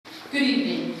Good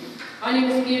evening. My name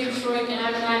is Pietro Stroik, and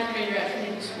I'm a 9th grader at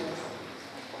Trinity School.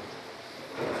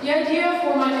 The idea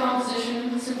for my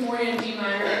composition, Symphoria in G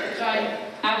minor, which I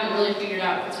haven't really figured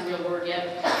out if it's a real word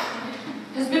yet,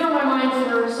 has been on my mind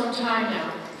for some time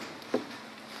now.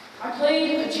 I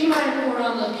played a G minor chord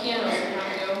on the piano some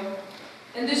time ago,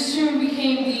 and this soon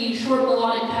became the short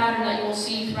melodic pattern that you will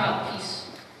see throughout the piece.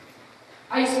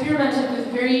 I experimented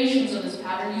with variations of this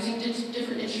pattern using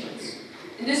different instruments.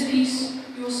 In this piece,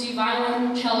 you will see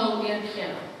violin, cello, and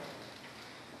piano.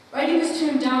 Writing this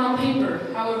tune down on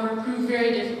paper, however, proved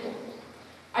very difficult.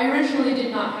 I originally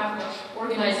did not have much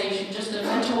organization, just a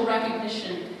mental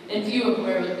recognition and view of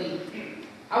where it would be.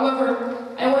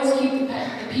 However, I always keep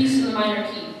the piece in the minor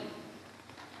key.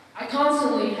 I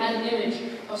constantly had an image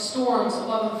of storms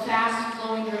above a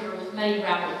fast-flowing river with many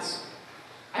rapids.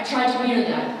 I tried to mirror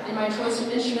that in my choice of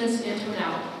instruments and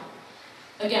tonality.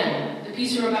 Again, the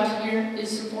piece you're about to hear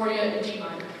is Symphoria in G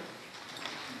minor.